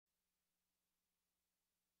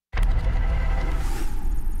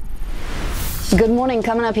Good morning.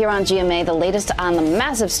 Coming up here on GMA, the latest on the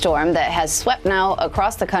massive storm that has swept now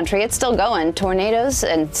across the country. It's still going. Tornadoes,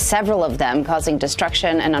 and several of them causing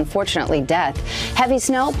destruction and unfortunately death. Heavy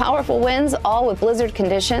snow, powerful winds, all with blizzard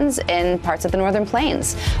conditions in parts of the northern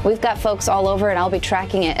plains. We've got folks all over, and I'll be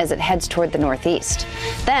tracking it as it heads toward the northeast.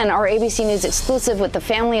 Then our ABC News exclusive with the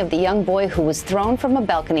family of the young boy who was thrown from a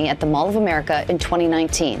balcony at the Mall of America in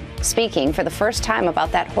 2019, speaking for the first time about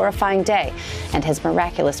that horrifying day and his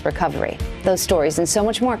miraculous recovery. Those stories and so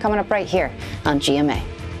much more coming up right here on GMA.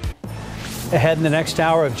 Ahead in the next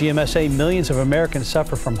hour of GMSA, millions of Americans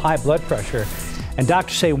suffer from high blood pressure. And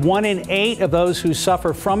doctors say 1 in 8 of those who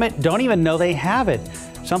suffer from it don't even know they have it.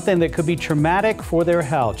 Something that could be traumatic for their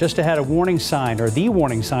health. Just ahead, a warning sign, or the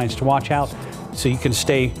warning signs to watch out so you can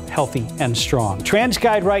stay healthy and strong.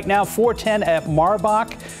 TransGuide right now, 410 at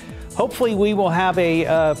Marbach. Hopefully we will have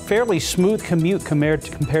a fairly smooth commute compared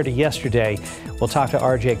to yesterday. We'll talk to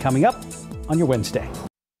RJ coming up on your Wednesday.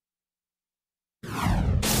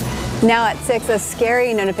 Now at 6, a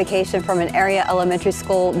scary notification from an area elementary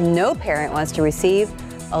school no parent wants to receive.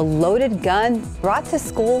 A loaded gun brought to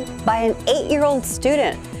school by an 8-year-old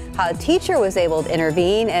student. How a teacher was able to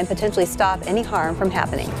intervene and potentially stop any harm from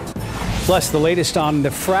happening. Plus, the latest on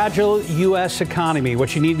the fragile U.S. economy,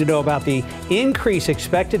 what you need to know about the increase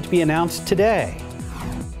expected to be announced today.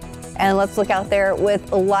 And let's look out there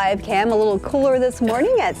with a live cam. A little cooler this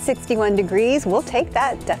morning at 61 degrees. We'll take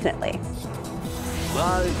that, definitely.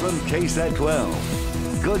 Live from KSAT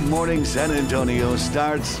 12. Good Morning San Antonio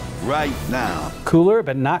starts right now. Cooler,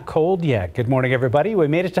 but not cold yet. Good morning, everybody. We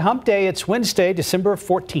made it to Hump Day. It's Wednesday, December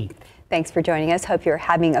 14th. Thanks for joining us. Hope you're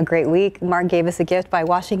having a great week. Mark gave us a gift by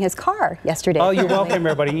washing his car yesterday. Oh, you're welcome,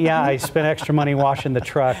 everybody. Yeah, I spent extra money washing the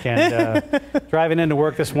truck, and driving into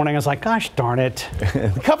work this morning, I was like, gosh darn it.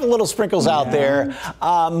 A couple little sprinkles out there.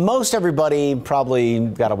 Most everybody probably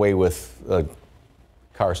got away with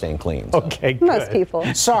car staying clean. So. Okay, good. Most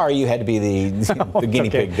people. Sorry you had to be the guinea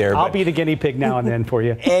pig there. I'll be the guinea pig now and then for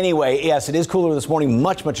you. Anyway, yes, it is cooler this morning.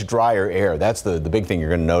 Much drier air. That's the big thing you're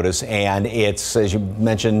going to notice. And it's, as you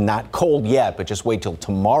mentioned, not cold yet, but just wait till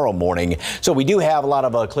tomorrow morning. So we do have a lot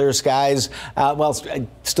of clear skies. Well,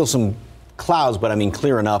 still some clouds, but I mean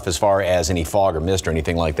clear enough as far as any fog or mist or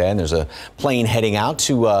anything like that. And there's a plane heading out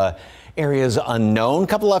to areas unknown.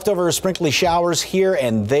 Couple leftover sprinkly showers here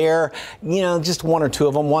and there. You know, just 1 or 2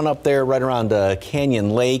 of them. One up there right around Canyon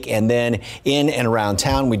Lake, and then in and around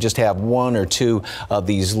town we just have 1 or 2 of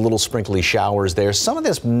these little sprinkly showers there. Some of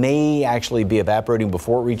this may actually be evaporating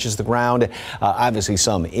before it reaches the ground. Obviously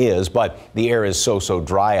some is, but the air is so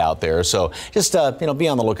dry out there. So just you know, be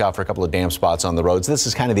on the lookout for a couple of damp spots on the roads. This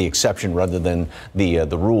is kind of the exception rather than the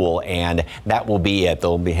rule, and that will be it.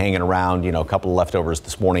 They'll be hanging around, you know, a couple of leftovers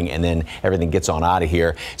this morning, and then everything gets on out of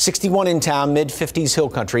here. 61 in town, mid-50s hill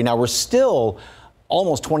country. Now we're still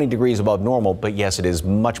almost 20 degrees above normal, but yes, it is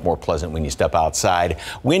much more pleasant when you step outside.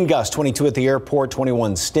 Wind gust 22 at the airport,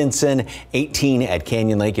 21 Stinson, 18 at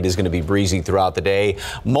Canyon Lake. It is going to be breezy throughout the day.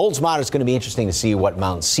 Mold's Monitor is going to be interesting to see what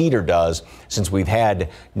Mount Cedar does, since we've had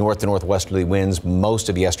north to northwesterly winds most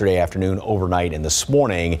of yesterday afternoon, overnight, and this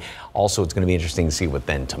morning. Also, it's going to be interesting to see what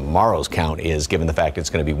then tomorrow's count is, given the fact it's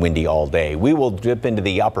going to be windy all day. We will dip into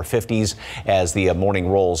the upper 50s as the morning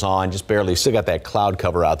rolls on. Just barely. Still got that cloud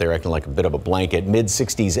cover out there acting like a bit of a blanket.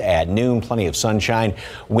 Mid-60s at noon. Plenty of sunshine.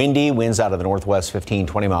 Windy. Winds out of the northwest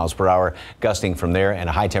 15-20 miles per hour. Gusting from there. And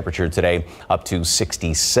a high temperature today up to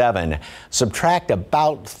 67. Subtract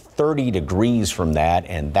about 30 degrees from that,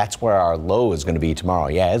 and that's where our low is going to be tomorrow.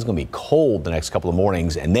 Yeah, it's going to be cold the next couple of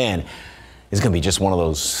mornings, and then it's going to be just one of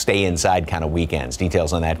those stay inside kind of weekends.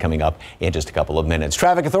 Details on that coming up in just a couple of minutes.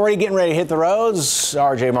 Traffic Authority getting ready to hit the roads.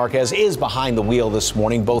 RJ Marquez is behind the wheel this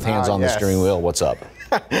morning. Both hands on the steering wheel. What's up?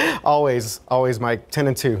 Always, Mike. 10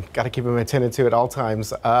 and 2. Got to keep them at 10 and 2 at all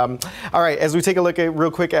times. All right, as we take a look at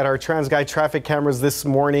real quick at our TransGuide traffic cameras this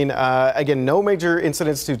morning, again, no major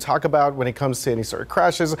incidents to talk about when it comes to any sort of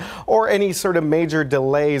crashes or any sort of major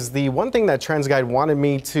delays. The one thing that TransGuide wanted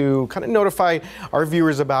me to kind of notify our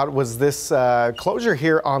viewers about was this closure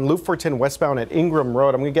here on Loop 410 westbound at Ingram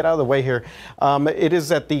Road. I'm going to get out of the way here. It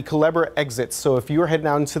is at the Culebra exit. So if you are heading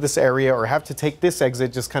out into this area or have to take this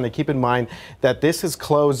exit, just kind of keep in mind that this is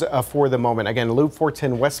closed for the moment. Again, Loop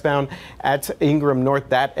 410 westbound at Ingram North,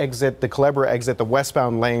 that exit, the Culebra exit, the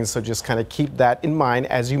westbound lane. So just kind of keep that in mind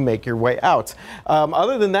as you make your way out.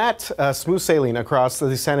 Other than that, smooth sailing across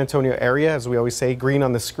the San Antonio area, as we always say, green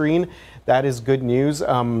on the screen. That is good news,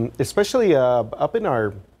 especially up in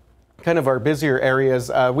our kind of our busier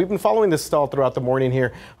areas. We've been following this stall throughout the morning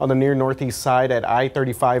here on the near northeast side at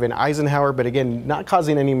I-35 and Eisenhower, but again, not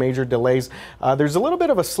causing any major delays. There's a little bit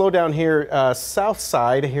of a slowdown here south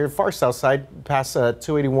side, here far south side, past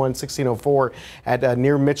 281, 1604 at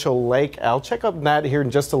near Mitchell Lake. I'll check up that here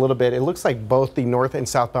in just a little bit. It looks like both the north and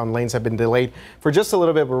southbound lanes have been delayed for just a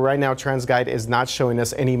little bit, but right now TransGuide is not showing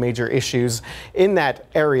us any major issues in that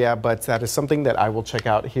area, but that is something that I will check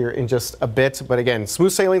out here in just a bit. But again,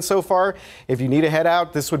 smooth sailing so far. If you need to head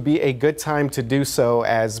out, this would be a good time to do so,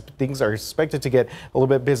 as things are expected to get a little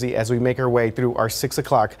bit busy as we make our way through our 6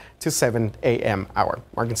 o'clock to 7 a.m. hour.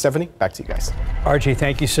 Mark and Stephanie, back to you guys. RJ,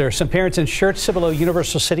 thank you, sir. Some parents in Schertz-Cibolo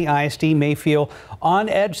Universal City ISD may feel on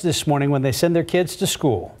edge this morning when they send their kids to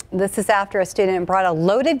school. This is after a student brought a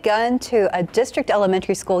loaded gun to a district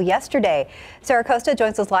elementary school yesterday. Sarah Costa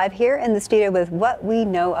joins us live here in the studio with what we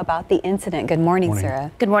know about the incident. Good morning,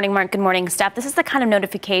 Sarah. Good morning, Mark. Good morning, Steph. This is the kind of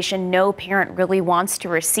notification no parent really wants to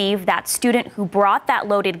receive. That student who brought that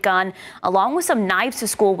loaded gun along with some knives to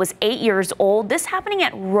school was 8 years old. This happening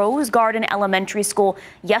at Rose Garden Elementary School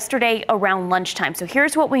yesterday around lunchtime. So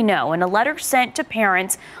here's what we know. In a letter sent to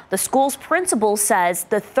parents, the school's principal says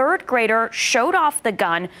the third grader showed off the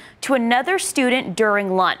gun to another student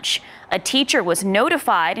during lunch. A teacher was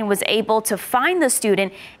notified and was able to find the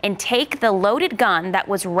student and take the loaded gun that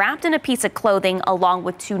was wrapped in a piece of clothing along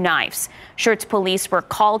with 2 knives. Schertz police were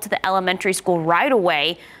called to the elementary school right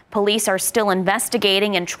away. Police are still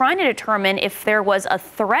investigating and trying to determine if there was a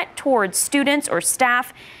threat towards students or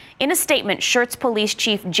staff. In a statement, Schertz Police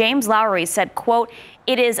Chief James Lowry said, quote,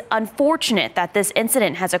 "It is unfortunate that this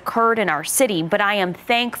incident has occurred in our city, but I am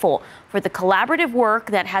thankful for the collaborative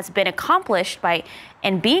work that has been accomplished by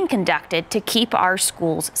and being conducted to keep our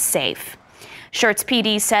schools safe." Schertz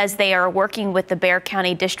PD says they are working with the Bexar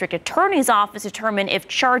County District Attorney's Office to determine if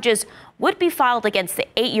charges would be filed against the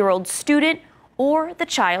 8-year-old student or the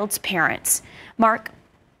child's parents. Mark.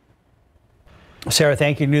 Sarah,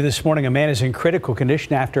 thank you. New this morning, a man is in critical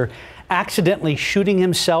condition after accidentally shooting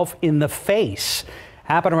himself in the face.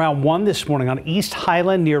 Happened around 1 this morning on East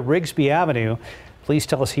Highland near Rigsby Avenue. Police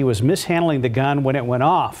tell us he was mishandling the gun when it went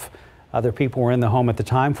off. Other people were in the home at the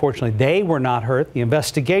time. Fortunately, they were not hurt. The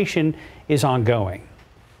investigation is ongoing.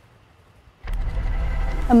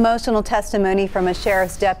 Emotional testimony from a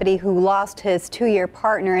sheriff's deputy who lost his 2-year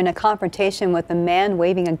partner in a confrontation with a man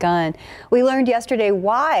waving a gun. We learned yesterday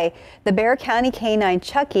why the Bexar County Canine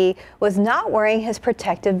Chucky was not wearing his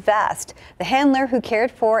protective vest. The handler who cared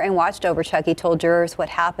for and watched over Chucky told jurors what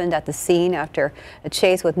happened at the scene after a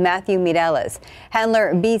chase with Matthew Mireles.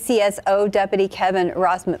 Handler BCSO Deputy Kevin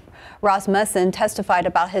Rasmussen testified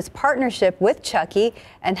about his partnership with Chucky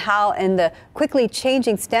and how in the quickly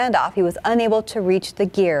changing standoff he was unable to reach the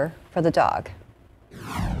gear for the dog.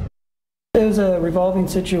 It was a revolving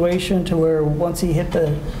situation to where once he hit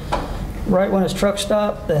right when his truck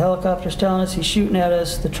stopped, the helicopter's telling us he's shooting at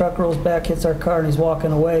us, the truck rolls back, hits our car, and he's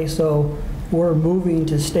walking away. So we're moving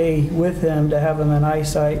to stay with him to have him in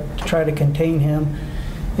eyesight to try to contain him.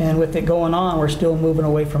 And with it going on, we're still moving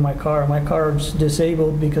away from my car. My car's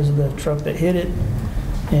disabled because of the truck that hit it,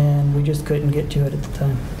 and we just couldn't get to it at the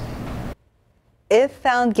time. If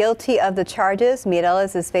found guilty of the charges,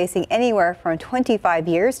 Mireles is facing anywhere from 25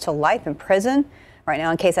 years to life in prison. Right now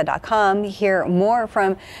on KSAT.com, hear more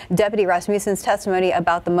from Deputy Rasmussen's testimony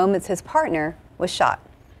about the moments his partner was shot.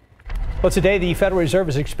 Well, today the Federal Reserve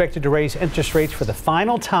is expected to raise interest rates for the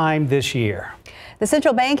final time this year. The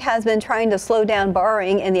central bank has been trying to slow down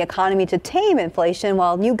borrowing in the economy to tame inflation,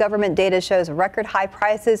 while new government data shows record high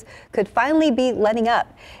prices could finally be letting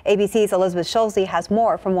up. ABC's Elizabeth Schulze has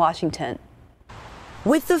more from Washington.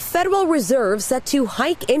 With the Federal Reserve set to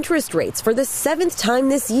hike interest rates for the 7th time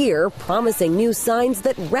this year, promising new signs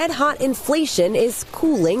that red-hot inflation is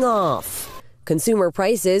cooling off. Consumer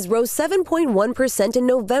prices rose 7.1% in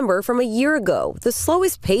November from a year ago, the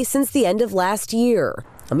slowest pace since the end of last year.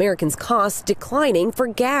 Americans' costs declining for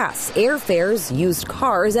gas, airfares, used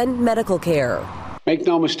cars, and medical care. Make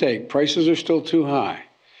no mistake, prices are still too high.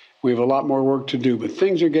 We have a lot more work to do, but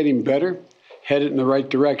things are getting better, headed in the right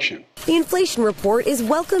direction. The inflation report is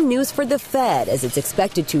welcome news for the Fed, as it's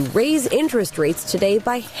expected to raise interest rates today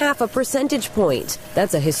by 0.5 percentage point.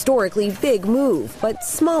 That's a historically big move, but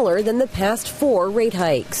smaller than the past 4 rate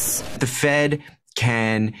hikes. The Fed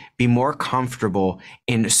can be more comfortable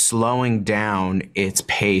in slowing down its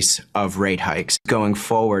pace of rate hikes. Going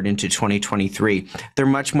forward into 2023, they're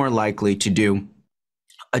much more likely to do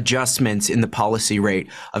adjustments in the policy rate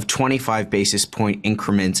of 25 basis point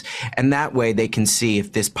increments, and that way they can see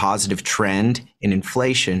if this positive trend in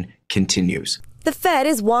inflation continues. The Fed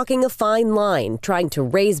is walking a fine line, trying to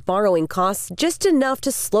raise borrowing costs just enough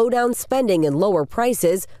to slow down spending and lower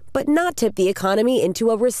prices, but not tip the economy into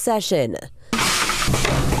a recession.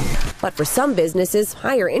 But for some businesses,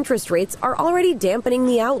 higher interest rates are already dampening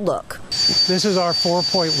the outlook. This is our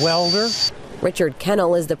 4-point welder. Richard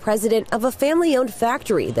Kennel is the president of a family-owned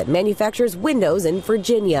factory that manufactures windows in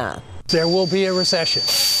Virginia. There will be a recession.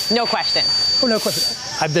 No question. Oh, no question.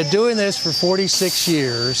 I've been doing this for 46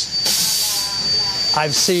 years.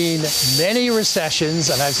 I've seen many recessions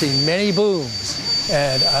and I've seen many booms.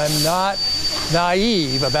 And I'm not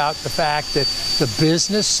naive about the fact that the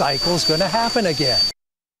business cycle is going to happen again.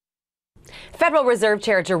 Federal Reserve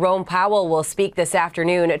Chair Jerome Powell will speak this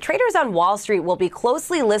afternoon. Traders on Wall Street will be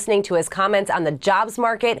closely listening to his comments on the jobs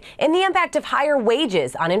market and the impact of higher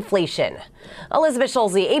wages on inflation. Elizabeth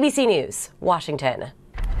Schulze, ABC News, Washington.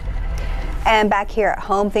 And back here at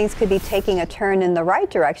home, things could be taking a turn in the right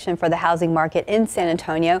direction for the housing market in San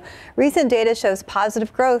Antonio. Recent data shows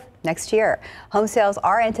positive growth next year. Home sales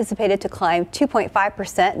are anticipated to climb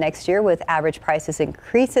 2.5% next year, with average prices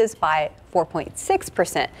increases by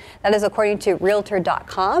 4.6%. That is according to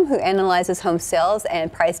Realtor.com, who analyzes home sales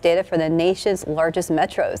and price data for the nation's largest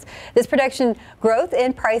metros. This production growth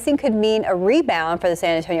in pricing could mean a rebound for the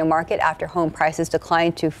San Antonio market after home prices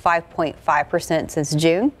declined to 5.5% since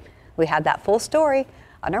June. We have that full story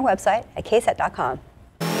on our website at ksat.com.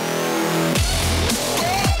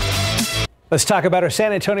 Let's talk about our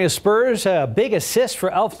San Antonio Spurs. A big assist for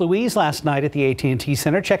Elf Louise last night at the AT&T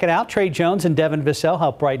Center. Check it out. Trey Jones and Devin Vassell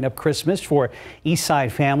helped brighten up Christmas for East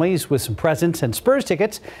Side families with some presents and Spurs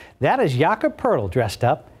tickets. That is Jakob Poeltl dressed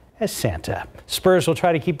up as Santa. Spurs will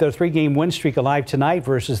try to keep their 3-game win streak alive tonight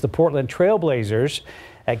versus the Portland Trail Blazers.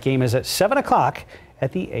 That game is at 7 o'clock.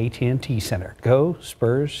 At the AT&T Center. Go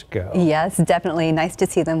Spurs, go. Yes, definitely. Nice to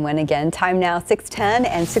see them win again. Time now 6:10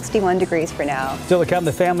 and 61 degrees for now. Still to come,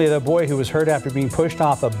 the family of the boy who was hurt after being pushed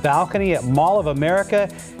off a balcony at Mall of America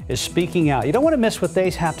is speaking out. You don't want to miss what they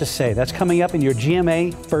have to say. That's coming up in your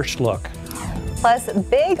GMA First Look. Plus,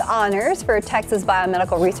 big honors for Texas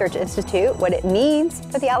Biomedical Research Institute, what it means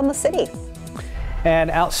for the Alamo City. And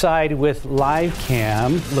outside with live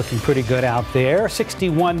cam, looking pretty good out there.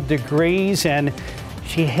 61 degrees, and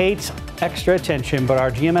she hates extra attention, but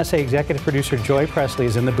our GMSA executive producer Joy Presley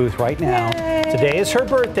is in the booth right now. Yay. Today is her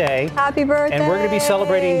birthday. Happy birthday. And we're going to be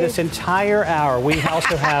celebrating this entire hour. We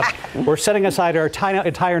also have, we're setting aside our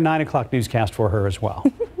entire 9 o'clock newscast for her as well.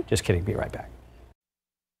 Just kidding. Be right back.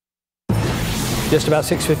 Just about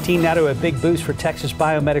 6:15 now to a big boost for Texas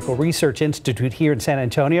Biomedical Research Institute here in San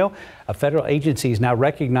Antonio. A federal agency is now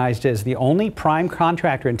recognized as the only prime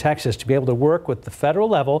contractor in Texas to be able to work with the federal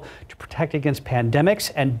level to protect against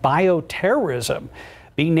pandemics and bioterrorism.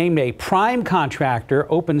 Being named a prime contractor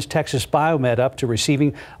opens Texas Biomed up to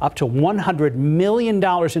receiving up to $100 million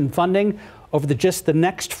in funding over just the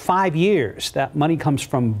next 5 years. That money comes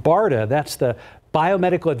from BARDA. That's the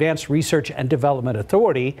Biomedical Advanced Research and Development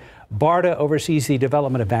Authority. BARDA oversees the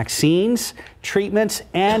development of vaccines, treatments,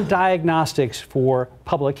 and diagnostics for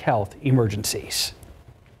public health emergencies.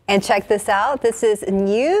 And check this out. This is a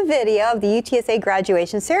new video of the UTSA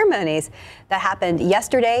graduation ceremonies that happened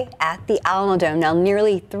yesterday at the Alamodome. Now,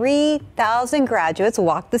 nearly 3,000 graduates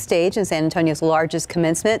walked the stage in San Antonio's largest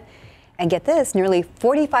commencement. And get this, nearly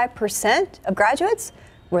 45% of graduates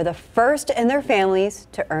were the first in their families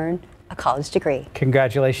to earn a college degree.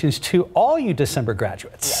 Congratulations to all you December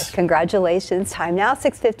graduates. Yes, congratulations. Time now,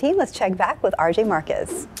 6:15. Let's check back with RJ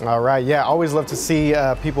Marquez. All right. Yeah, always love to see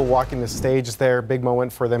people walking the stage there. Big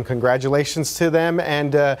moment for them. Congratulations to them.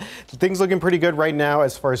 And things looking pretty good right now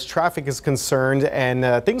as far as traffic is concerned.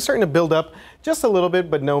 And things starting to build up just a little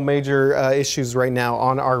bit, but no major issues right now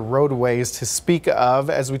on our roadways to speak of.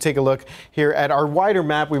 As we take a look here at our wider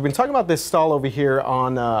map, we've been talking about this stall over here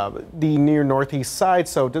on the near northeast side,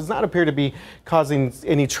 so it does not appear to be causing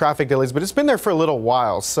any traffic delays, but it's been there for a little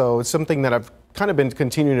while, so it's something that I've kind of been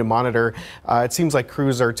continuing to monitor. It seems like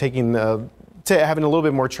crews are taking having a little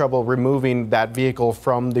bit more trouble removing that vehicle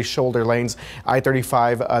from the shoulder lanes,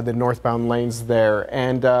 I-35, the northbound lanes there.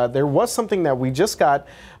 And there was something that we just got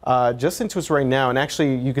just into us right now, and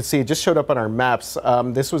actually you can see it just showed up on our maps.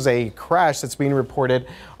 This was a crash that's being reported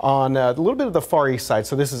on a little bit of the far east side.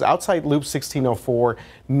 So this is outside Loop 1604,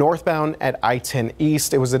 northbound at I-10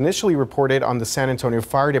 East. It was initially reported on the San Antonio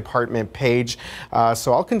Fire Department page.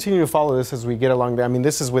 So I'll continue to follow this as we get along there. I mean,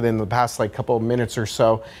 this is within the past couple of minutes or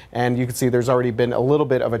so, and you can see there's already been a little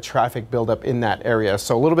bit of a traffic buildup in that area.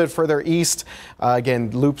 So a little bit further east, again,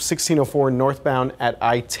 Loop 1604 northbound at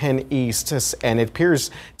I-10 East, and it appears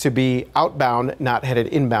to be outbound, not headed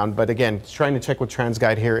inbound. But again, trying to check with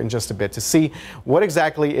TransGuide here in just a bit to see what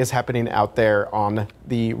exactly is happening out there on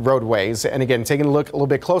the roadways. And again, taking a look a little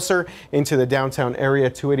bit closer into the downtown area,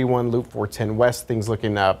 281 Loop 410 West, things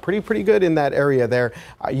looking pretty good in that area there.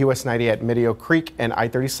 US 90 at Medio Creek and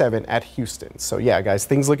I-37 at Houston. So yeah, guys,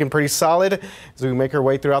 things looking pretty solid as we make our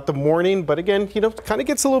way throughout the morning. But again, you know, kind of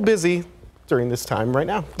gets a little busy during this time right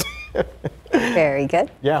now. Very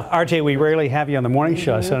good. Yeah. RJ, we rarely have you on the morning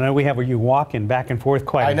show, so I know we have you walking back and forth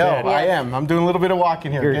quite a bit. I know, I am. I'm doing a little bit of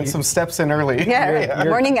walking here, getting some steps in early. Yeah,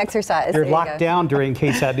 morning exercise. You're locked down during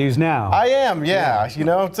KSAT News Now. I am, yeah. You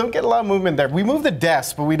know, don't get a lot of movement there. We move the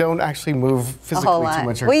desk, but we don't actually move physically too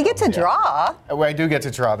much. Well, you get to draw. Well, I do get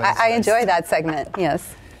to draw. I enjoy that segment,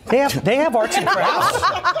 yes. They have arts and crafts.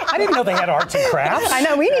 I didn't know they had arts and crafts. I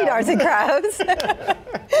know, we need arts and crafts.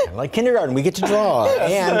 Like kindergarten, we get to draw,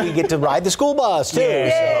 and we get to ride the school bus, too.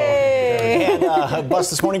 Yay! And bus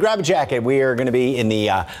this morning, grab a jacket. We are going to be in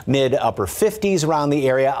the mid-upper 50s around the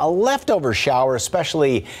area. A leftover shower,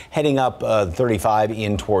 especially heading up 35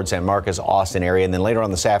 in towards San Marcos, Austin area. And then later on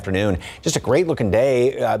this afternoon, just a great-looking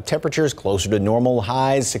day. Temperatures closer to normal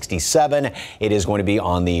highs, 67. It is going to be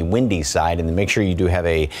on the windy side. And then make sure you do have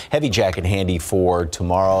a heavy jacket handy for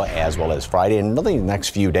tomorrow as well as Friday and really the next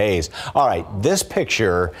few days. All right, this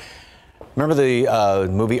picture, remember the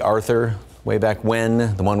movie Arthur way back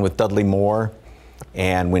when, the one with Dudley Moore,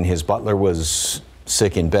 and when his butler was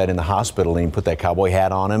sick in bed in the hospital and he put that cowboy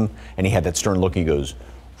hat on him and he had that stern look, he goes,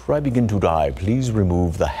 "For I begin to die, please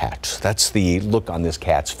remove the hat." That's the look on this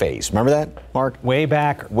cat's face. Remember that, Mark? Way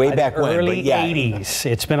back when. Early 80s.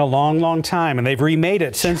 It's been a long, long time, and they've remade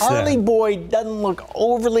it since Charlie then. Boy doesn't look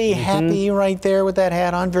overly happy right there with that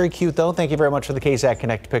hat on. Very cute, though. Thank you very much for the KSAT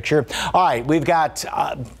Connect picture. All right, we've got,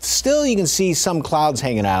 still you can see some clouds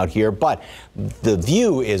hanging out here, but the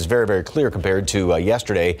view is very, very clear compared to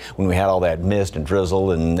yesterday when we had all that mist and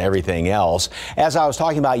drizzle and everything else. As I was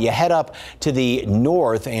talking about, you head up to the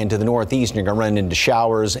north and to the northeast, and you're going to run into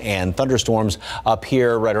showers and thunderstorms up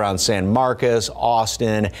here right around San Marcos,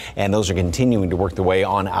 Austin, and those are continuing to work their way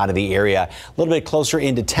on out of the area. A little bit closer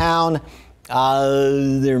into town.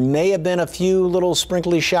 There may have been a few little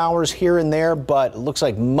sprinkly showers here and there, but it looks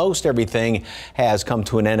like most everything has come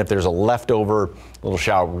to an end. If there's a leftover little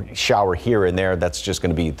shower here and there, that's just going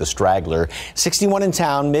to be the straggler. 61 in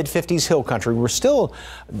town, mid-50s hill country. We're still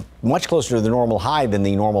much closer to the normal high than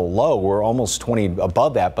the normal low. We're almost 20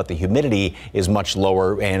 above that, but the humidity is much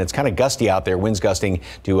lower, and it's kind of gusty out there. Winds gusting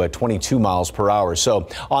to 22 miles per hour. So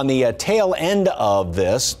on the tail end of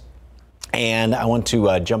this, and I want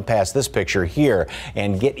to jump past this picture here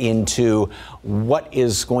and get into what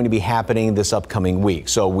is going to be happening this upcoming week.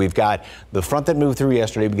 So we've got the front that moved through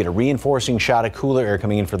yesterday. We get a reinforcing shot of cooler air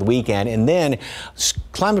coming in for the weekend. And then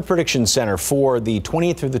Climate Prediction Center for the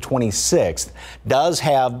 20th through the 26th does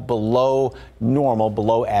have below normal,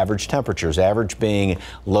 below average temperatures, average being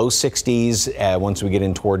low 60s once we get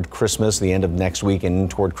in toward Christmas, the end of next week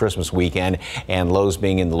and toward Christmas weekend, and lows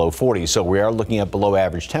being in the low 40s. So we are looking at below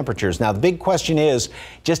average temperatures. Now, the big question is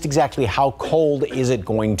just exactly how cold is it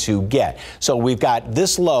going to get? So we've got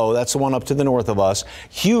this low, that's the one up to the north of us,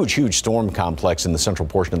 huge storm complex in the central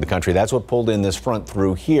portion of the country. That's what pulled in this front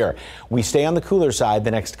through here. We stay on the cooler side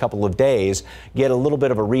the next couple of days, get a little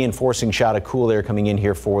bit of a reinforcing shot of cool air coming in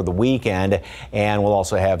here for the weekend, and we'll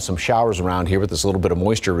also have some showers around here with this little bit of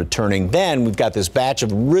moisture returning. Then we've got this batch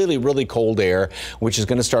of really cold air, which is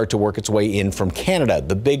going to start to work its way in from Canada.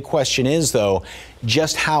 The big question is, though,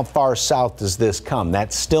 just how far south does this come?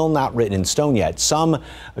 That's still not written in stone yet. Some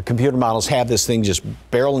computer models have this thing just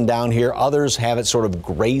barreling down here. Others have it sort of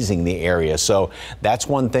grazing the area. So that's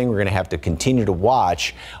one thing we're going to have to continue to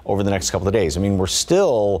watch over the next couple of days. I mean, we're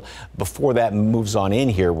still, before that moves on in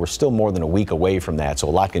here, we're still more than a week away from that. So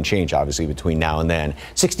a lot can change, obviously, between now and then.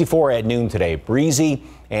 64 at noon today, breezy.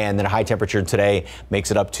 And then a high temperature today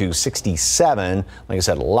makes it up to 67. Like I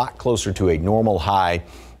said, a lot closer to a normal high.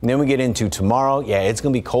 And then we get into tomorrow. Yeah, it's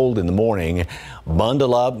going to be cold in the morning.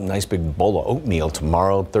 Bundle up. Nice big bowl of oatmeal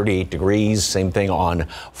tomorrow. 38 degrees. Same thing on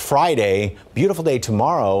Friday. Beautiful day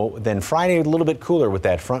tomorrow. Then Friday, a little bit cooler with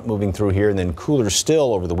that front moving through here. And then cooler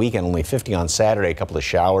still over the weekend. Only 50 on Saturday. A couple of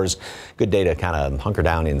showers. Good day to kind of hunker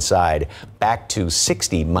down inside. Back to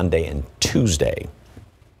 60 Monday and Tuesday.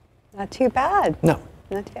 Not too bad. No.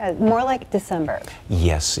 Not too bad. More like December.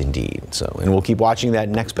 Yes, indeed. So, and we'll keep watching that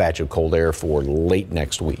next batch of cold air for late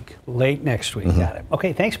next week. Late next week. Got it.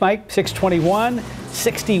 Okay, thanks, Mike. 621,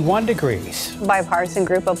 61 degrees. Bipartisan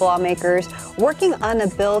group of lawmakers working on a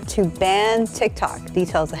bill to ban TikTok.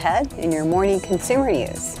 Details ahead in your morning consumer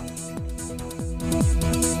news.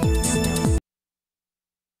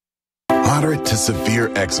 moderate to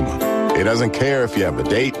severe eczema. It doesn't care if you have a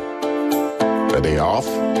date, a day off,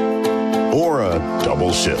 or a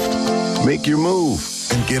double shift. Make your move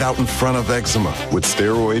and get out in front of eczema with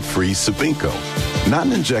steroid-free Sabinco. Not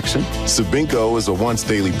an injection. Sabinco is a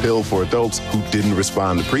once-daily pill for adults who didn't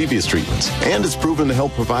respond to previous treatments and is proven to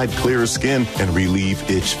help provide clearer skin and relieve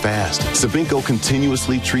itch fast. Sabinco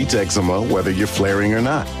continuously treats eczema whether you're flaring or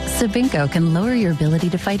not. Sabinco can lower your ability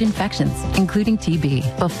to fight infections, including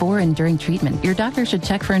TB. Before and during treatment, your doctor should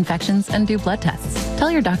check for infections and do blood tests.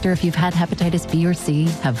 Tell your doctor if you've had hepatitis B or C,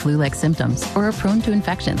 have flu-like symptoms, or are prone to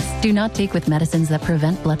infections. Do not take with medicines that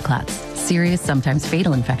prevent blood clots, serious, sometimes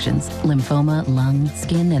fatal infections, lymphoma, lung,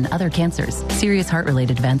 skin, and other cancers. Serious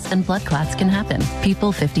heart-related events and blood clots can happen.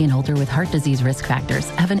 People 50 and older with heart disease risk factors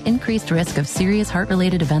have an increased risk of serious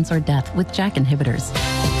heart-related events or death with JAK inhibitors.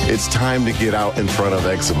 It's time to get out in front of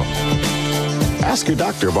eczema. Ask your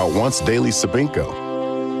doctor about once daily Sabinco.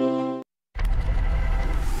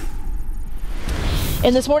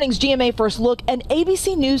 In this morning's GMA First Look, an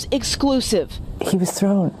ABC News exclusive. He was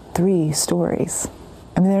thrown 3 stories.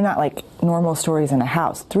 I mean, they're not like normal stories in a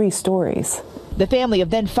house, 3 stories. The family of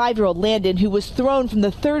then 5-year-old Landon, who was thrown from the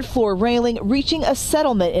 3rd floor railing, reaching a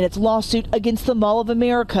settlement in its lawsuit against the Mall of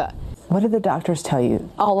America. What did the doctors tell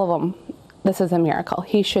you? All of them. This is a miracle.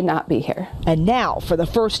 He should not be here. And now, for the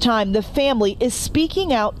first time, the family is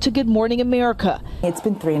speaking out to Good Morning America. It's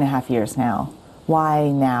been 3.5 years now. Why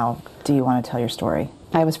now do you want to tell your story?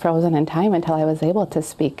 I was frozen in time until I was able to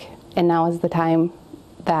speak. And now is the time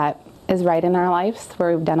that is right in our lives,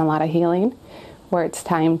 where we've done a lot of healing, where it's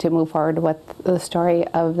time to move forward with the story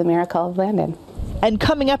of the miracle of Landon. And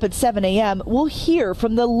coming up at 7 a.m., we'll hear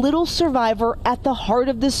from the little survivor at the heart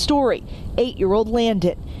of this story, 8-year-old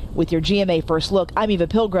Landon. With your GMA First Look, I'm Eva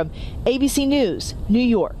Pilgrim, ABC News, New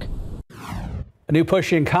York. A new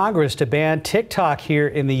push in Congress to ban TikTok here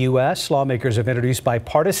in the U.S. Lawmakers have introduced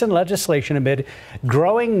bipartisan legislation amid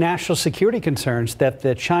growing national security concerns that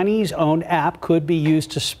the Chinese-owned app could be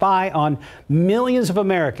used to spy on millions of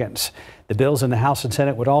Americans. The bills in the House and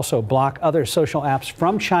Senate would also block other social apps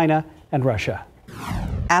from China and Russia.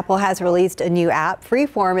 Apple has released a new app.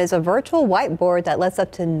 Freeform is a virtual whiteboard that lets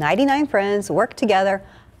up to 99 friends work together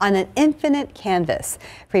on an infinite canvas.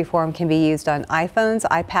 Freeform can be used on iPhones,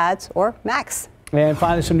 iPads, or Macs. And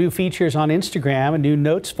finally, some new features on Instagram. A new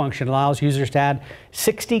notes function allows users to add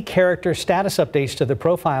 60-character status updates to their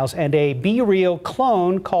profiles, and a Be Real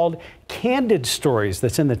clone called Candid Stories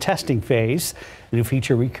that's in the testing phase. The new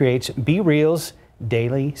feature recreates Be Real's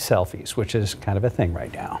daily selfies, which is kind of a thing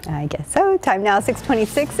right now. I guess so. Time now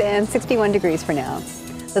 6:26 and 61 degrees for now.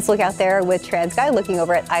 Let's look out there with TransGuide looking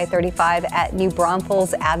over at I-35 at New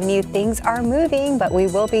Braunfels Avenue. Things are moving, but we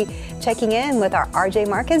will be checking in with our RJ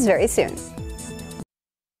Marquez very soon.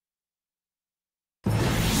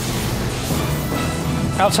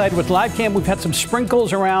 Outside with live cam, we've had some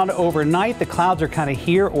sprinkles around overnight. The clouds are kind of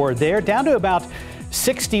here or there, down to about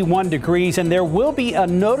 61 degrees, and there will be a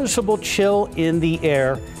noticeable chill in the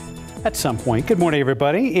air at some point. Good morning,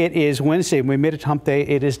 everybody. It is Wednesday. We made it hump day.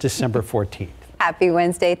 It is December 14th. Happy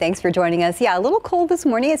Wednesday. Thanks for joining us. Yeah, a little cold this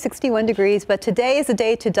morning at 61 degrees, but today is a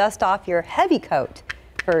day to dust off your heavy coat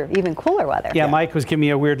for even cooler weather. Yeah, Mike was giving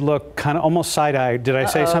me a weird look, kind of almost side-eyed. Did I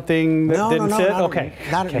say something that didn't fit? Okay.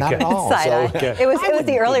 Not at all. Side-eye. So, it was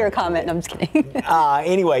the earlier comment. No, I'm just kidding.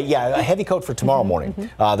 Anyway, yeah, a heavy coat for tomorrow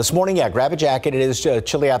morning. This morning, yeah, grab a jacket. It is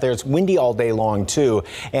chilly out there. It's windy all day long, too.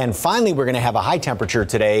 And finally, we're going to have a high temperature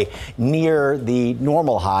today near the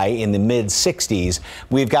normal high in the mid-60s.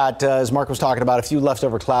 We've got, as Mark was talking about, a few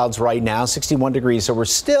leftover clouds right now, 61 degrees. So we're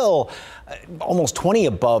still almost 20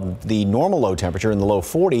 above the normal low temperature in the low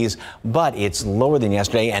 40s, but it's lower than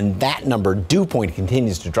yesterday, and that number, dew point,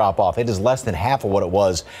 continues to drop off. It is less than half of what it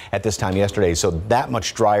was at this time yesterday, so that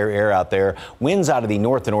much drier air out there. Winds out of the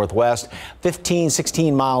north to northwest, 15,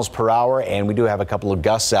 16 miles per hour, and we do have a couple of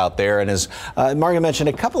gusts out there. And as Mario mentioned,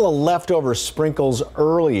 a couple of leftover sprinkles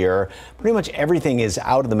earlier. Pretty much everything is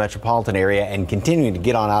out of the metropolitan area and continuing to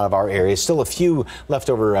get on out of our area. Still a few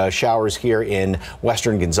leftover showers here in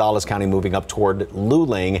western Gonzales County, moving up toward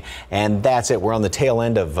Luling, and that's it. We're on the tail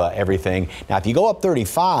end of everything. Now, if you go up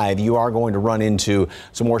 35, you are going to run into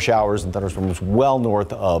some more showers and thunderstorms well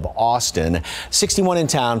north of Austin. 61 in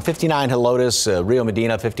town, 59 Helotes, Rio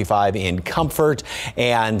Medina, 55 in Comfort,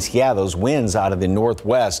 and yeah, those winds out of the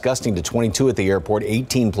northwest gusting to 22 at the airport,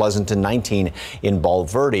 18 Pleasanton, 19 in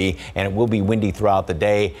Bulverde, and it will be windy throughout the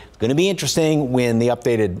day. Going to be interesting when the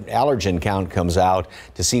updated allergen count comes out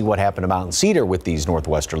to see what happened to Mountain Cedar with these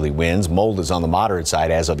northwesterly winds. Mold is on the moderate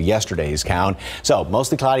side as of yesterday's count. So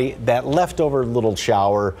mostly cloudy. That leftover little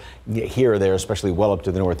shower here or there, especially well up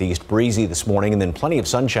to the northeast. Breezy this morning, and then plenty of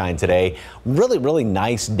sunshine today. Really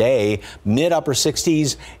nice day. Mid-upper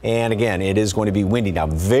 60s. And again, it is going to be windy. Now,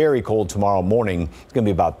 very cold tomorrow morning. It's going to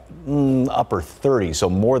be about upper 30s, so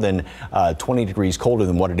more than 20 degrees colder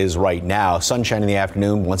than what it is right now. Sunshine in the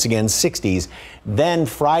afternoon, once again 60s. Then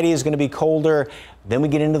Friday is going to be colder. Then we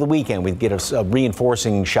get into the weekend. We get a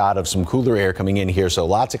reinforcing shot of some cooler air coming in here, so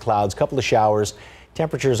lots of clouds, couple of showers.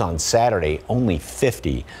 Temperatures on Saturday only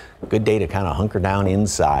 50. Good day to kind of hunker down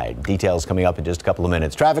inside. Details coming up in just a couple of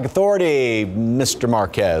minutes. Traffic Authority, Mr.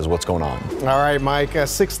 Marquez, what's going on? All right, Mike,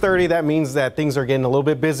 6:30. That means that things are getting a little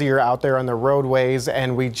bit busier out there on the roadways.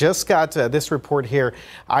 And we just got this report here.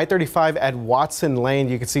 I-35 at Watson Lane.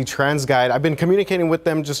 You can see TransGuide. I've been communicating with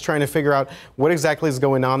them, just trying to figure out what exactly is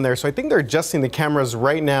going on there. So I think they're adjusting the cameras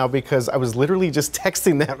right now because I was literally just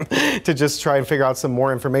texting them to just try and figure out some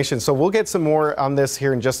more information. So we'll get some more on this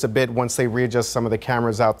here in just a bit once they readjust some of the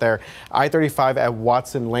cameras out there. I-35 at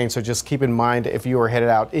Watson Lane, so just keep in mind if you are headed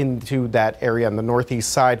out into that area on the northeast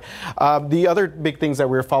side. The other big things that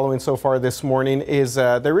we're following so far this morning is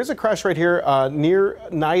there is a crash right here near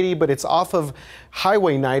 90, but it's off of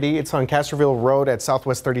Highway 90. It's on Castroville Road at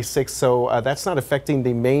Southwest 36, so that's not affecting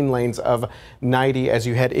the main lanes of 90 as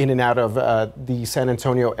you head in and out of the San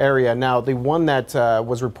Antonio area. Now, the one that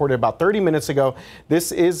was reported about 30 minutes ago,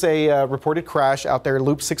 this is a reported crash out there,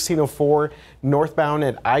 Loop 1604 northbound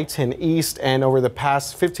at I-10 East, and over the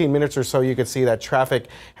past 15 minutes or so, you can see that traffic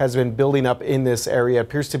has been building up in this area. It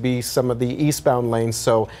appears to be some of the eastbound lanes,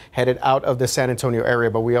 so headed out of the San Antonio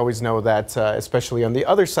area, but we always know that, especially on the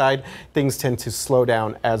other side, things tend to slow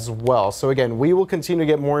down as well. So again, we will continue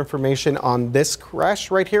to get more information on this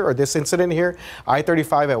crash right here, or this incident here,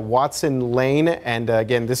 I-35 at Watson Lane, and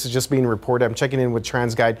again, this is just being reported. I'm checking in with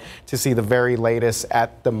TransGuide to see the very latest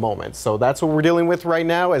at the moment. So that's what we're dealing with right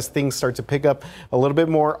now as things start to pick up a little bit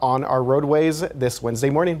more on our roadways this Wednesday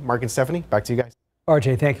morning. Mark and Stephanie, back to you guys.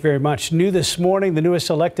 RJ, thank you very much. New this morning, the newest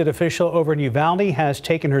elected official over in Uvalde has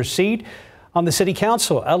taken her seat on the city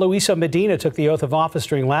council. Eloisa Medina took the oath of office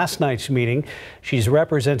during last night's meeting. She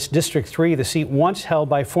represents District 3, the seat once held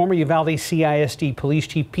by former Uvalde CISD Police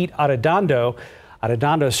Chief Pete Arredondo.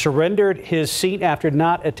 Arredondo surrendered his seat after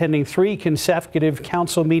not attending 3 consecutive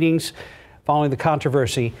council meetings following the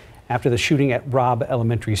controversy after the shooting at Robb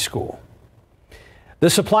Elementary School. The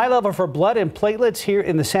supply level for blood and platelets here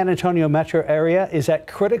in the San Antonio metro area is at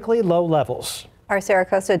critically low levels. Our Sarah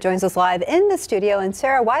Costa joins us live in the studio. And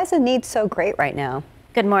Sarah, why is the need so great right now?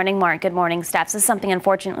 Good morning, Mark. Good morning, Steph. This is something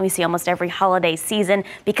unfortunately we see almost every holiday season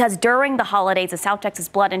because during the holidays, the South Texas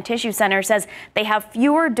Blood and Tissue Center says they have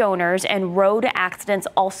fewer donors and road accidents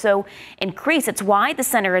also increase. It's why the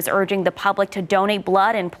center is urging the public to donate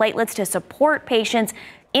blood and platelets to support patients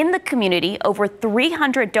in the community. Over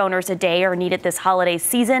 300 donors a day are needed this holiday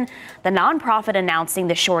season. The nonprofit announcing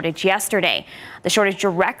the shortage yesterday. The shortage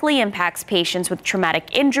directly impacts patients with traumatic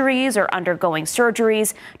injuries or undergoing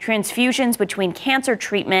surgeries, transfusions between cancer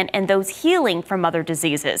treatment, and those healing from other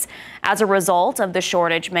diseases. As a result of the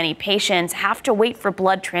shortage, many patients have to wait for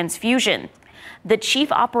blood transfusion. The chief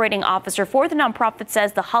operating officer for the nonprofit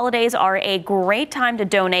says the holidays are a great time to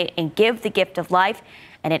donate and give the gift of life,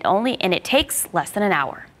 and it takes less than an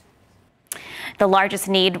hour. The largest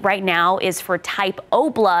need right now is for type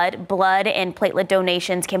O blood. Blood and platelet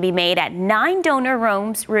donations can be made at 9 donor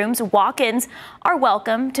rooms. Walk-ins are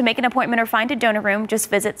welcome. To make an appointment or find a donor room,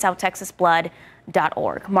 just visit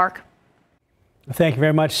southtexasblood.org. Mark. Thank you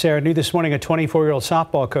very much, Sarah. New this morning, a 24-year-old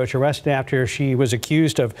softball coach arrested after she was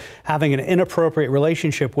accused of having an inappropriate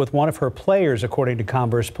relationship with one of her players, according to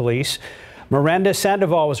Converse police. Miranda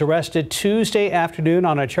Sandoval was arrested Tuesday afternoon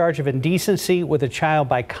on a charge of indecency with a child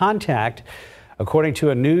by contact. According to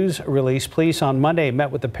a news release, police on Monday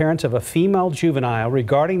met with the parents of a female juvenile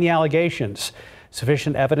regarding the allegations.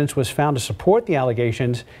 Sufficient evidence was found to support the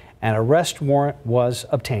allegations. An arrest warrant was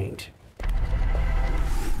obtained.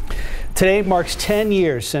 Today marks 10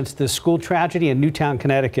 years since the school tragedy in Newtown,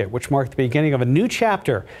 Connecticut, which marked the beginning of a new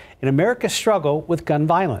chapter in America's struggle with gun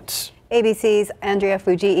violence. ABC's Andrea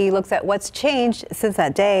Fujii looks at what's changed since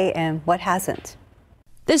that day and what hasn't.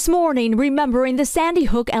 This morning, remembering the Sandy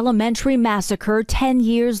Hook Elementary massacre 10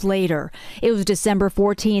 years later. It was December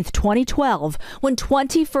 14th, 2012, when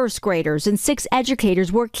 20 first graders and 6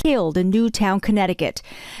 educators were killed in Newtown, Connecticut.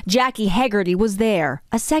 Jackie Hegarty was there,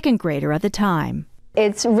 a second grader at the time.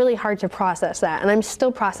 It's really hard to process that, and I'm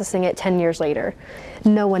still processing it 10 years later.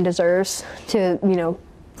 No one deserves to,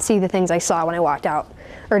 see the things I saw when I walked out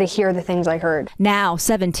or to hear the things I heard. Now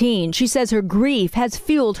 17, she says her grief has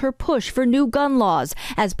fueled her push for new gun laws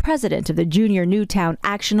as president of the Junior Newtown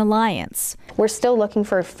Action Alliance. We're still looking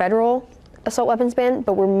for a federal assault weapons ban,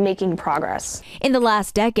 but we're making progress. In the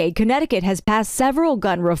last decade, Connecticut has passed several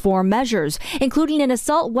gun reform measures, including an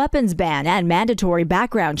assault weapons ban and mandatory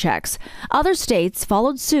background checks. Other states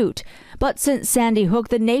followed suit. But since Sandy Hook,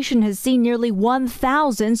 the nation has seen nearly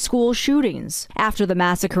 1,000 school shootings. After the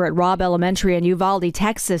massacre at Robb Elementary in Uvalde,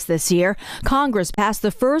 Texas this year, Congress passed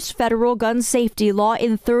the first federal gun safety law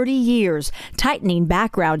in 30 years, tightening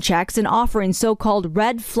background checks and offering so-called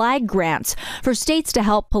red flag grants for states to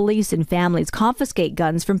help police and families confiscate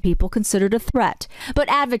guns from people considered a threat. But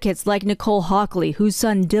advocates like Nicole Hockley, whose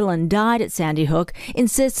son Dylan died at Sandy Hook,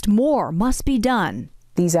 insist more must be done.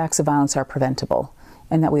 These acts of violence are preventable,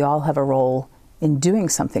 and that we all have a role in doing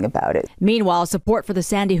something about it. Meanwhile, support for the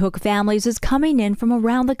Sandy Hook families is coming in from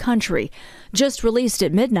around the country. Just released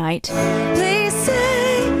at midnight. Please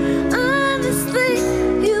say honestly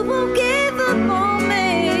you won't give up on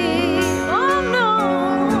me. Oh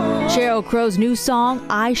no. Sheryl Crow's new song,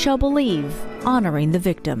 I Shall Believe, honoring the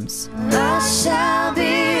victims. I shall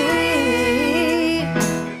believe.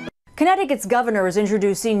 Connecticut's governor is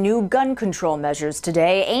introducing new gun control measures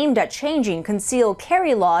today aimed at changing concealed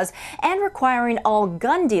carry laws and requiring all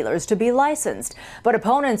gun dealers to be licensed. But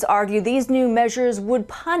opponents argue these new measures would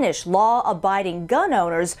punish law-abiding gun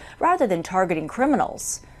owners rather than targeting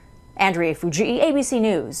criminals. Andrea Fujii, ABC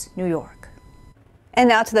News, New York. And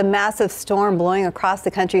now to the massive storm blowing across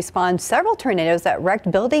the country spawned several tornadoes that wrecked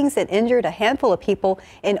buildings and injured a handful of people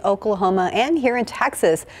in Oklahoma and here in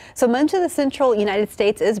Texas. So much of the central United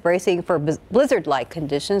States is bracing for blizzard-like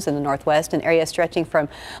conditions in the Northwest. An area stretching from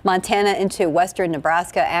Montana into western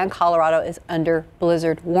Nebraska and Colorado is under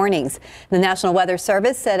blizzard warnings. The National Weather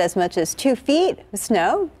Service said as much as 2 feet of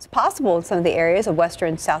snow is possible in some of the areas of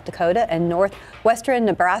western South Dakota and northwestern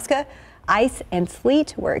Nebraska. Ice and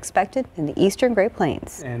sleet were expected in the eastern Great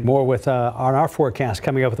Plains. And more with on our forecast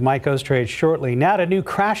coming up with Mike Ostrage shortly. Now to new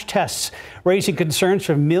crash tests, raising concerns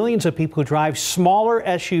from millions of people who drive smaller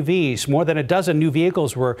SUVs. More than a dozen new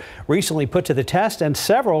vehicles were recently put to the test, and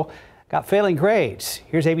several got failing grades.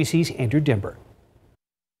 Here's ABC's Andrew Dimber.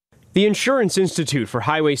 The Insurance Institute for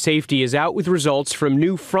Highway Safety is out with results from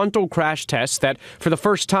new frontal crash tests that, for the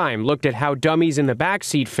first time, looked at how dummies in the back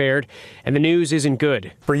seat fared, and the news isn't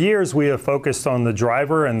good. For years, we have focused on the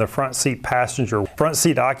driver and the front seat passenger. Front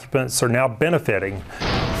seat occupants are now benefiting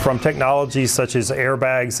from technologies such as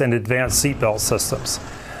airbags and advanced seatbelt systems.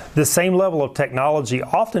 The same level of technology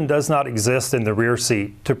often does not exist in the rear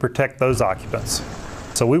seat to protect those occupants.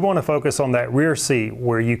 So we want to focus on that rear seat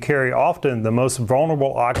where you carry often the most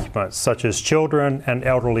vulnerable occupants, such as children and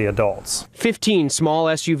elderly adults. 15 small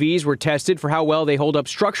SUVs were tested for how well they hold up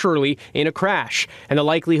structurally in a crash and the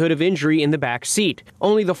likelihood of injury in the back seat.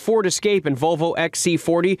 Only the Ford Escape and Volvo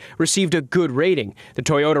XC40 received a good rating. The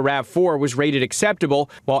Toyota RAV4 was rated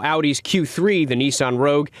acceptable, while Audi's Q3, the Nissan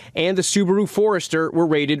Rogue, and the Subaru Forester were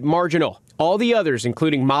rated marginal. All the others,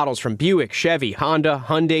 including models from Buick, Chevy, Honda,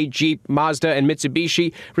 Hyundai, Jeep, Mazda, and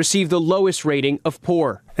Mitsubishi, received the lowest rating of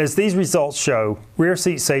poor. As these results show, rear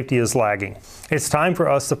seat safety is lagging. It's time for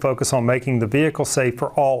us to focus on making the vehicle safe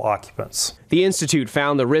for all occupants. The Institute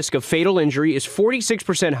found the risk of fatal injury is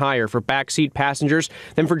 46% higher for backseat passengers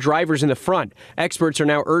than for drivers in the front. Experts are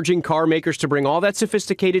now urging car makers to bring all that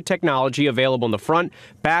sophisticated technology available in the front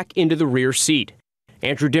back into the rear seat.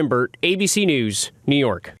 Andrew Dimbert, ABC News, New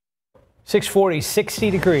York. 640,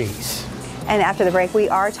 60 degrees. And after the break, we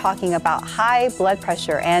are talking about high blood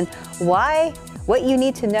pressure and what you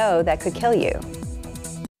need to know that could kill you.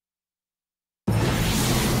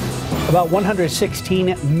 About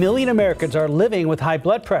 116 million Americans are living with high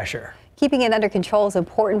blood pressure. Keeping it under control is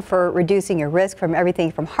important for reducing your risk from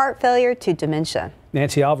everything from heart failure to dementia.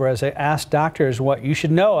 Nancy Alvarez asked doctors what you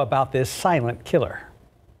should know about this silent killer.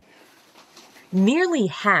 Nearly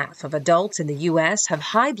half of adults in the U.S. have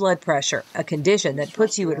high blood pressure, a condition that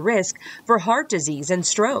puts you at risk for heart disease and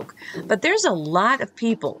stroke. But there's a lot of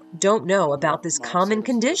people don't know about this common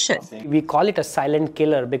condition. We call it a silent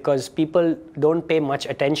killer because people don't pay much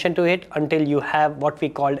attention to it until you have what we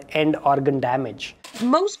call end organ damage.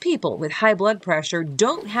 Most people with high blood pressure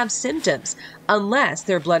don't have symptoms unless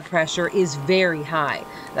their blood pressure is very high.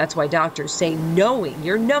 That's why doctors say knowing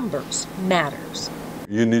your numbers matters.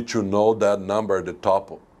 You need to know that number at the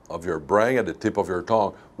top of your brain, at the tip of your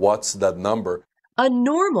tongue. What's that number? A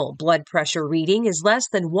normal blood pressure reading is less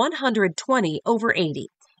than 120/80.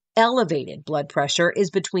 Elevated blood pressure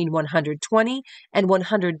is between 120 and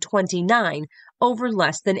 129 over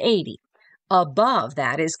less than 80. Above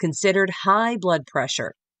that is considered high blood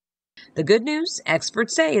pressure. The good news,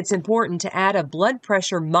 experts say it's important to add a blood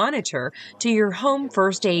pressure monitor to your home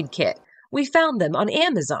first aid kit. We found them on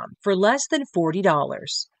Amazon for less than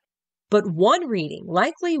 $40. But one reading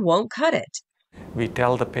likely won't cut it. We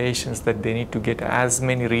tell the patients that they need to get as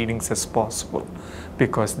many readings as possible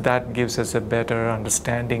because that gives us a better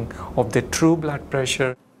understanding of the true blood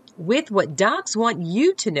pressure. With what docs want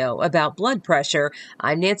you to know about blood pressure,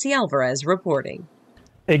 I'm Nancy Alvarez reporting.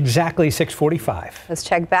 Exactly 6:45. Let's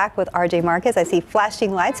check back with RJ Marcus. I see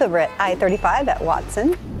flashing lights over at I-35 at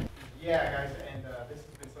Watson. Yeah, guys, and this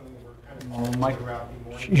has been something that we're kind of following throughout the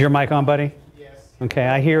morning. Is your mic on, buddy? Yes. Okay,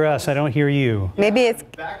 I hear us. I don't hear you. Maybe it's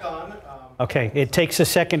back on. Okay, it takes a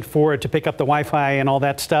second for it to pick up the Wi-Fi and all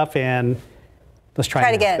that stuff, and let's try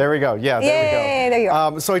it again. There we go. Yeah, there we go. Yay, there you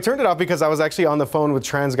are. So I turned it off because I was actually on the phone with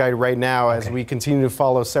TransGuide right now as we continue to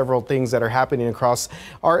follow several things that are happening across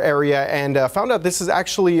our area, and found out this is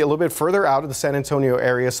actually a little bit further out of the San Antonio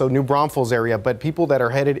area, so New Braunfels area, but people that are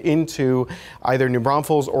headed into either New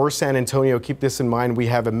Braunfels or San Antonio, keep this in mind. We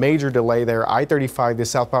have a major delay there. I-35, the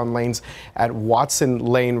southbound lanes at Watson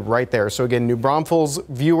Lane right there. So again, New Braunfels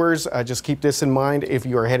viewers, just keep this in mind. If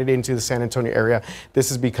you are headed into the San Antonio area, this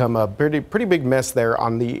has become a pretty big mess there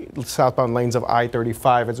on the southbound lanes of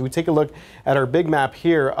I-35. As we take a look at our big map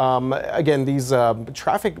here, again, these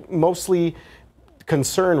traffic mostly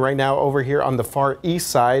concerned right now over here on the far east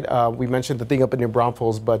side. We mentioned the thing up in New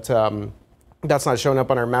Braunfels, but that's not showing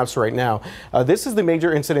up on our maps right now. This is the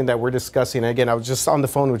major incident that we're discussing. Again, I was just on the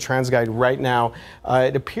phone with TransGuide right now.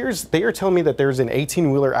 It appears they are telling me that there's an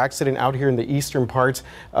 18-wheeler accident out here in the eastern parts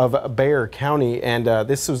of Bexar County. And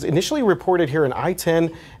this was initially reported here in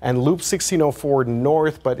I-10 and Loop 1604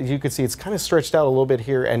 North, but as you can see, it's kind of stretched out a little bit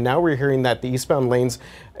here. And now we're hearing that the eastbound lanes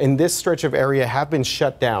in this stretch of area have been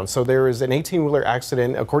shut down. So there is an 18-wheeler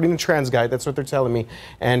accident, according to TransGuide, that's what they're telling me.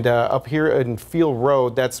 And up here in Field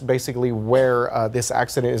Road, that's basically where this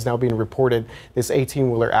accident is now being reported, this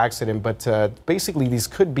 18-wheeler accident. But basically, these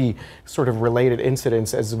could be sort of related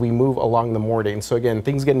incidents as we move along the morning. So again,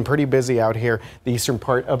 things getting pretty busy out here, the eastern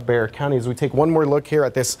part of Bexar County. As we take one more look here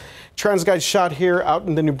at this TransGuide shot here out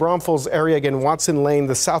in the New Braunfels area, again, Watson Lane,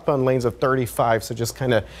 the southbound lanes of 35. So just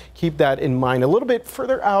kind of keep that in mind. A little bit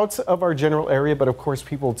further out of our general area, but of course,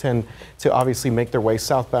 people tend to obviously make their way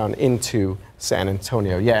southbound into San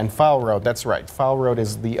Antonio. Yeah, and Fowle Road, that's right. Fowle Road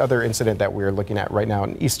is the other incident that we're looking at right now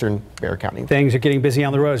in eastern Bexar County. Things are getting busy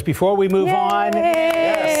on the roads. Before we move on,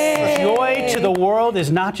 Joy to the World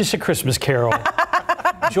is not just a Christmas carol.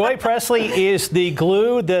 Joy Presley is the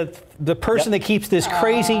glue, the person that keeps this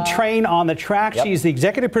crazy train on the track. She's the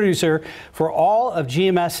executive producer for all of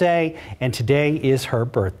GMSA, and today is her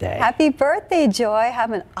birthday. Happy birthday, Joy.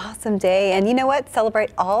 Have an awesome day. And you know what?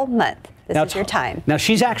 Celebrate all month. This is your time. Now,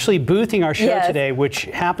 she's actually boothing our show today, which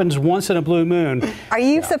happens once in a blue moon. Are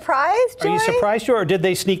you surprised, Joy? Are you surprised, Joy, or did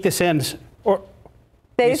they sneak this in? Or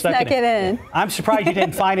they snuck it in. I'm surprised you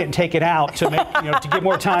didn't find it and take it out to make, to give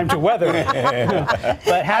more time to weather it.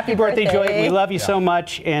 But happy birthday, Joy. We love you so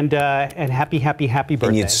much, and happy birthday.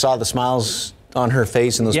 And you saw the smiles on her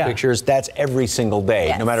face in those pictures. That's every single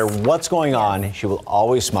day. No matter what's going on, she will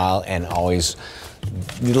always smile and always,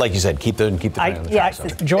 like you said, keep the train on the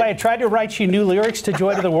track. Joy, I tried to write you new lyrics to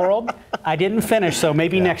Joy to the World. I didn't finish, so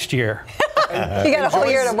maybe next year. You got a whole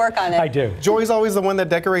year to work on it. I do. Joy's always the one that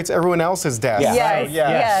decorates everyone else's desk.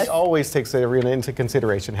 Yes. She always takes it into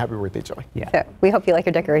consideration. Happy birthday, Joy. So we hope you like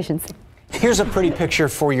your decorations. Here's a pretty picture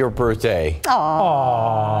for your birthday.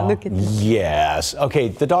 Aww. Look at this. Yes. Okay,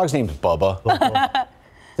 the dog's name's Bubba.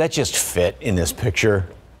 That just fit in this picture.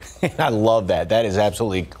 I love that. That is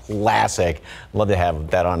absolutely classic. Love to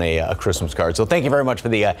have that on a Christmas card. So thank you very much for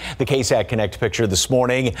the KSAT Connect picture this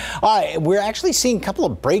morning. We're actually seeing a couple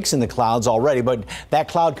of breaks in the clouds already, but that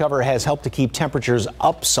cloud cover has helped to keep temperatures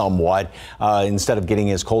up somewhat instead of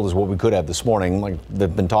getting as cold as what we could have this morning. Like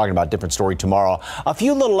they've been talking about, different story tomorrow. A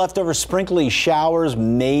few little leftover sprinkly showers,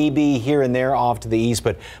 maybe here and there off to the east,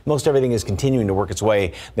 but most everything is continuing to work its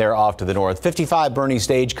way there off to the north. 55 Bernie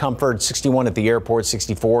Stage, Comfort, 61 at the airport,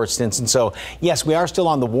 64 Stinson. So yes, we are still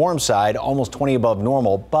on the warm side, almost 20 above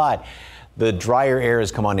normal, but the drier air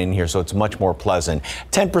has come on in here, so it's much more pleasant.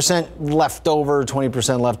 10% leftover,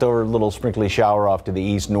 20% leftover, little sprinkly shower off to the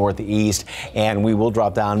east, northeast, and we will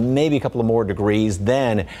drop down maybe a couple of more degrees.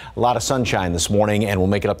 Then a lot of sunshine this morning, and we'll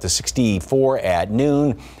make it up to 64 at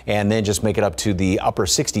noon, and then just make it up to the upper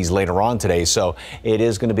 60s later on today. So it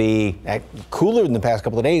is going to be cooler than the past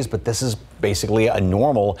couple of days, but this is basically a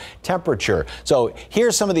normal temperature. So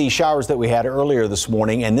here's some of the showers that we had earlier this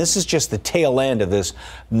morning, and this is just the tail end of this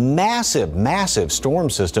massive massive storm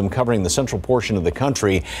system covering the central portion of the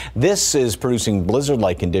country. This is producing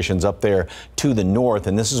blizzard-like conditions up there to the north,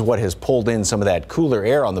 and this is what has pulled in some of that cooler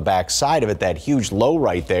air on the back side of it, that huge low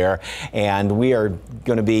right there. And we are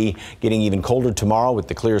going to be getting even colder tomorrow with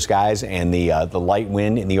the clear skies and the light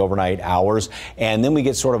wind in the overnight hours. And then we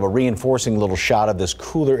get sort of a reinforcing little shot of this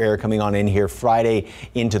cooler air coming on in here Friday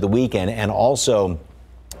into the weekend, and also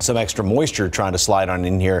some extra moisture trying to slide on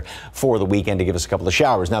in here for the weekend to give us a couple of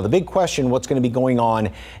showers. Now, the big question, what's going to be going on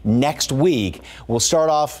next week? We'll start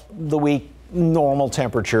off the week normal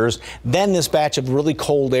temperatures. Then this batch of really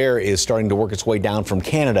cold air is starting to work its way down from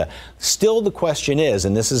Canada. Still, the question is,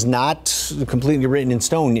 and this is not completely written in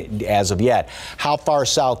stone as of yet, how far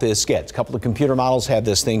south this gets. A couple of computer models have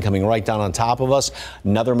this thing coming right down on top of us.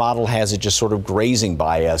 Another model has it just sort of grazing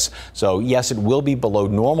by us. So yes, it will be below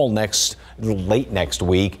normal late next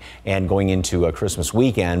week and going into a Christmas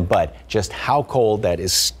weekend, but just how cold that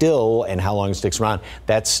is still and how long it sticks around,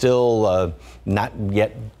 that's still not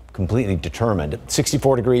yet completely determined.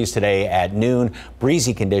 64 degrees today at noon,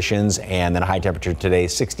 breezy conditions, and then a high temperature today,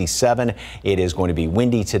 67. It is going to be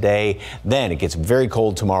windy today. Then it gets very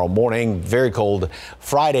cold tomorrow morning, very cold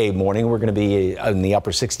Friday morning. We're going to be in the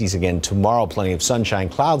upper 60s again tomorrow. Plenty of sunshine.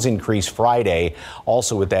 Clouds increase Friday.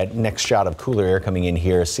 Also with that next shot of cooler air coming in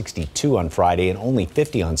here, 62 on Friday and only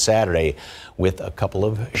 50 on Saturday with a couple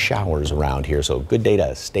of showers around here. So good day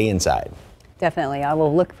to stay inside. Definitely. I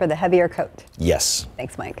will look for the heavier coat. Yes.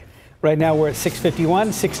 Thanks, Mike. Right now we're at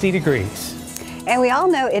 6:51, 60 degrees. And we all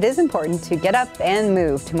know it is important to get up and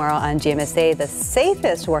move. Tomorrow on GMSA, the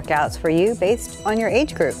safest workouts for you based on your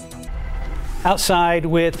age group. Outside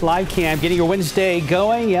with live cam, getting your Wednesday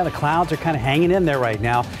going. Yeah, the clouds are kind of hanging in there right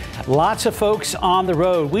now. Lots of folks on the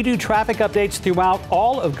road. We do traffic updates throughout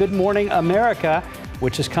all of Good Morning America,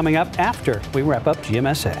 which is coming up after we wrap up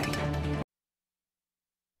GMSA.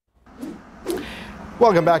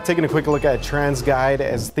 Welcome back. Taking a quick look at TransGuide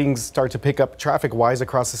as things start to pick up traffic-wise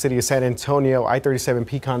across the city of San Antonio. I-37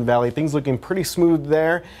 Pecan Valley, things looking pretty smooth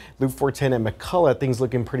there. Loop 410 and McCullough, things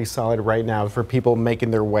looking pretty solid right now for people making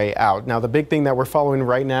their way out. Now, the big thing that we're following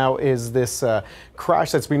right now is this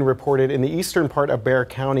crash that's being reported in the eastern part of Bexar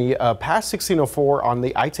County, past 1604 on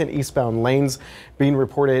the I-10 eastbound lanes, being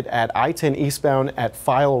reported at I-10 eastbound at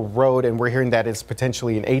File Road, and we're hearing that it's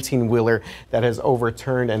potentially an 18-wheeler that has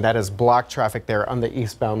overturned and that has blocked traffic there on the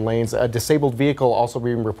eastbound lanes. A disabled vehicle also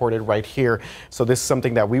being reported right here. So this is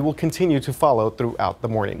something that we will continue to follow throughout the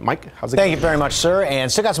morning. Mike, how's it going? Thank you very much, sir. And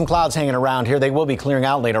still got some clouds hanging around here. They will be clearing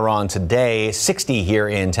out later on today. 60 here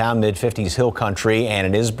in town, mid-50s hill country, and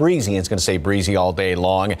it is breezy. It's going to stay breezy all day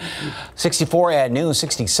long. 64 at noon,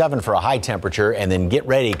 67 for a high temperature, and then get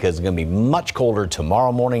ready because it's going to be much colder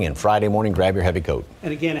tomorrow morning and Friday morning. Grab your heavy coat.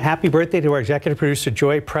 And again, happy birthday to our executive producer,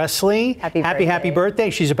 Joy Presley. Happy birthday.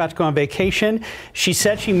 She's about to go on vacation. She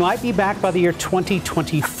said she might be back by the year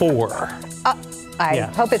 2024. I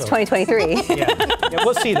hope it's 2023. Yeah,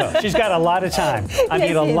 we'll see, though. She's got a lot of time. I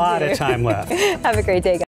need a lot of time left. Have a great day, guys.